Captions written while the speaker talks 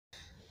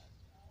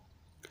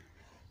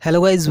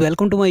Hello guys,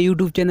 welcome to my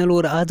YouTube channel.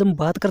 और आज हम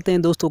बात करते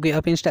हैं दोस्तों कि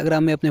आप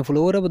इंस्टाग्राम में अपने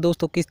फॉलोअर अब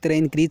दोस्तों किस तरह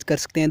इंक्रीज कर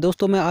सकते हैं।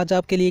 दोस्तों मैं आज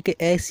आपके लिए एक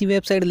ऐसी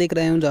वेबसाइट लेकर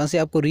आया हूं जहां से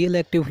आपको रियल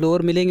एक्टिव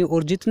फॉलोअर मिलेंगे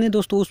और जितने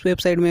दोस्तों उस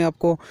वेबसाइट में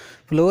आपको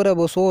फॉलोअर है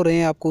वो शो हो रहे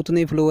हैं, आपको उतने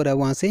ही फॉलोअर है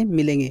वहाँ से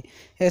मिलेंगे।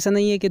 ऐसा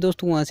नहीं है कि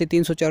दोस्तों वहाँ से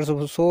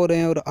 300-400 शो हो रहे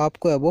हैं और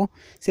आपको है वो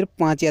सिर्फ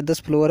 5 या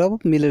 10 फॉलोअर अब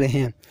मिल रहे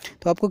हैं।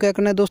 तो आपको क्या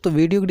करना है दोस्तों,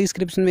 वीडियो के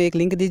डिस्क्रिप्शन में एक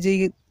लिंक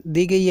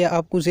दी गई है,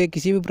 आपको उसे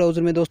किसी भी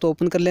ब्राउज़र में दोस्तों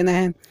ओपन कर लेना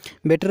है।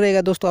 बेटर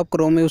रहेगा दोस्तों आप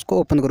क्रोम में उसको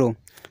ओपन करो।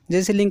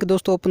 जैसे लिंक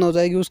दोस्तों ओपन हो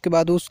जाएगी उसके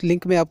बाद उस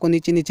लिंक में आपको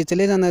नीचे नीचे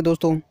चले जाना है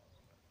दोस्तों।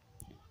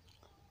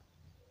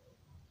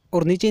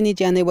 और नीचे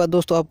नीचे आने के बाद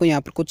दोस्तों आपको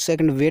यहाँ पर कुछ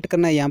सेकंड वेट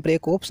करना है। यहाँ पर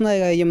एक ऑप्शन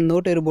आएगा I am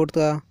not a robot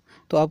का,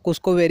 तो आपको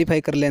उसको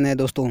वेरीफाई कर लेना है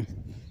दोस्तों।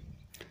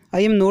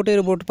 I am not a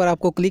robot पर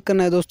आपको क्लिक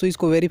करना है दोस्तों,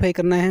 इसको वेरीफाई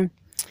करना है।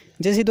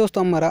 जैसे ही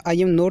दोस्तों हमारा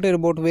I am not a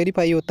robot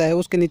verify होता है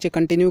उसके नीचे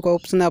कंटिन्यू का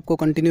ऑप्शन है, आपको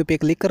कंटिन्यू पे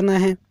क्लिक करना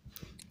है।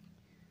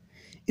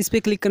 इस पर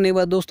क्लिक करने के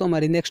बाद दोस्तों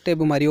हमारी नेक्स्ट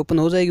टैब हमारी ओपन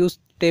हो जाएगी। उस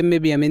टैब में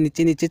भी हमें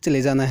नीचे नीचे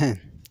चले जाना है।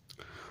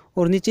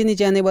 और नीचे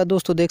नीचे आने के बाद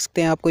दोस्तों देख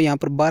सकते हैं आपको यहाँ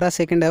पर 12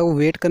 सेकंड है वो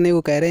वेट करने को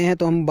कह रहे हैं,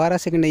 तो हम 12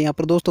 सेकंड यहाँ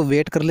पर दोस्तों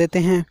वेट कर लेते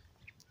हैं।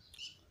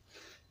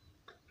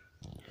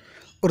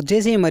 और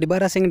जैसे ही हमारी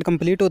 12 सेकंड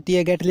कंप्लीट होती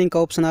है गेट लिंक का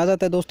ऑप्शन आ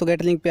जाता है दोस्तों।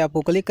 गेट लिंक पे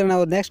आपको क्लिक करना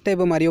और नेक्स्ट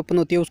टैब हमारी ओपन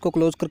होती है उसको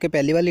क्लोज करके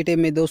पहली वाली टैब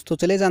में दोस्तों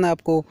चले जाना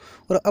आपको।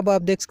 और अब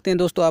आप देख सकते हैं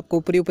दोस्तों आपको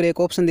ऊपर ऊपर एक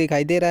ऑप्शन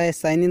दिखाई दे रहा है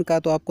साइन इन का,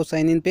 तो आपको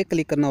साइन इन पे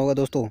क्लिक करना होगा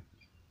दोस्तों।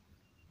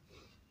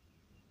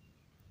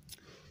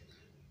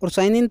 और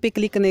साइन इन पे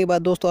क्लिक करने के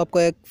बाद दोस्तों आपको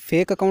एक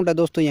फेक अकाउंट है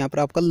दोस्तों यहाँ पर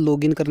आपका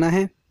लॉगिन करना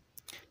है।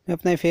 मैं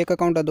अपना फेक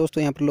अकाउंट है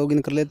दोस्तों यहाँ पर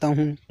लॉगिन कर लेता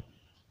हूँ।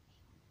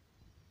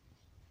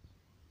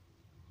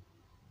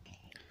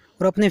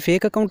 और अपने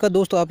फेक अकाउंट का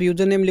दोस्तों आप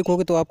यूज़र नेम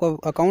लिखोगे तो आपका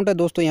अकाउंट है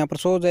दोस्तों यहाँ पर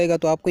शो हो जाएगा।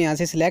 तो आपको यहाँ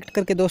से सिलेक्ट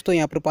करके दोस्तों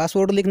यहाँ पर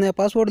पासवर्ड लिखना है।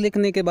 पासवर्ड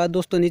लिखने के बाद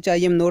दोस्तों नीचे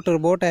आई एम नॉट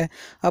रोबोट है,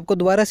 आपको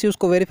दोबारा से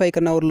उसको वेरीफाई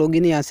करना और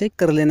लॉगिन यहाँ से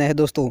कर लेना है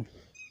दोस्तों।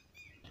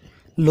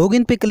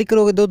 लॉगिन पे क्लिक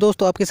करोगे तो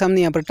दोस्तों आपके सामने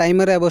यहाँ पर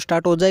टाइमर है वो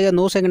स्टार्ट हो जाएगा।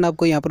 9 सेकंड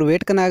आपको यहाँ पर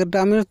वेट करना है। अगर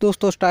टाइमर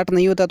दोस्तों स्टार्ट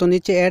नहीं होता तो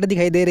नीचे ऐड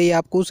दिखाई दे रही है,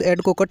 आपको उस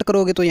ऐड को कट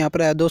करोगे तो यहाँ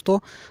पर है दोस्तों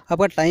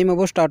आपका टाइम है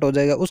वो स्टार्ट हो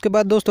जाएगा। उसके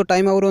बाद दोस्तों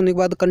टाइम ओवर होने के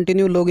बाद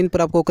कंटिन्यू लॉगिन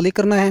पर आपको क्लिक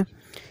करना है।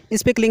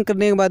 इस पर क्लिक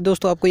करने के बाद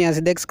दोस्तों आपको यहाँ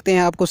से देख सकते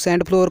हैं आपको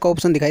सेंड फ्लोर का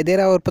ऑप्शन दिखाई दे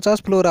रहा है और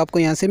 50 फ्लोर आपको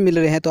यहाँ से मिल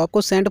रहे हैं, तो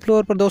आपको सेंड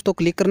फ्लोर पर दोस्तों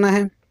क्लिक करना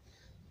है।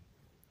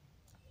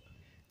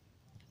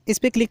 इस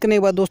पर क्लिक करने के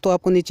बाद दोस्तों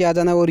आपको नीचे आ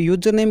जाना है और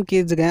यूज़र नेम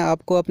की जगह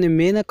आपको अपने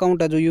मेन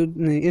अकाउंट है जो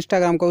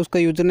इंस्टाग्राम का उसका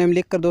यूज़र नेम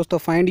लिखकर दोस्तों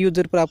फाइंड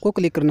यूज़र पर आपको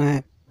क्लिक करना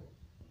है।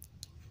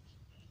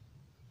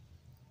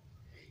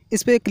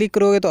 इस पर क्लिक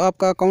करोगे तो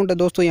आपका अकाउंट है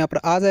दोस्तों यहाँ पर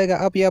आ जाएगा।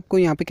 अब ये आपको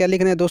यहाँ पे क्या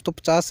लिखना है दोस्तों,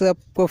 50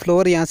 आपको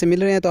फ्लोर यहाँ से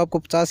मिल रहे हैं तो आपको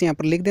 50 यहाँ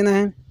पर लिख देना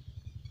है।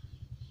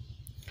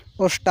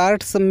 और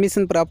स्टार्ट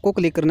सबमिशन पर आपको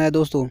क्लिक करना है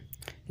दोस्तों।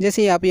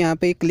 जैसे ही आप यहाँ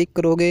पे क्लिक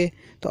करोगे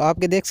तो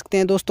आपके देख सकते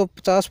हैं दोस्तों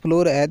 50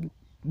 फ्लोर है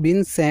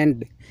बिन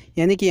सेंड,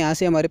 यानी कि यहाँ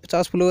से हमारे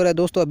 50 फ्लोर है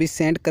दोस्तों अभी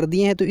सेंड कर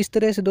दिए हैं। तो इस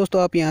तरह से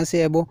दोस्तों आप यहाँ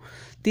से है वो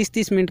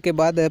 30-30 मिनट के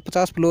बाद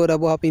 50 फ्लोर है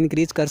वो आप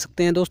इंक्रीज़ कर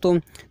सकते हैं दोस्तों।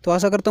 तो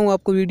आशा करता हूँ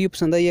आपको वीडियो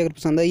पसंद आई। अगर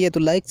पसंद आई है तो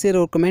लाइक शेयर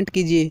और कमेंट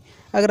कीजिए।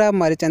 अगर आप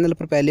हमारे चैनल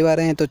पर पहली बार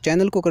आए हैं तो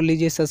चैनल को कर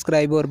लीजिए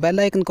सब्सक्राइब और बेल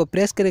आइकन को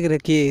प्रेस करके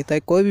रखिए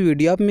ताकि कोई भी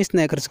वीडियो आप मिस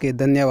ना कर सके।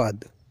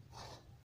 धन्यवाद।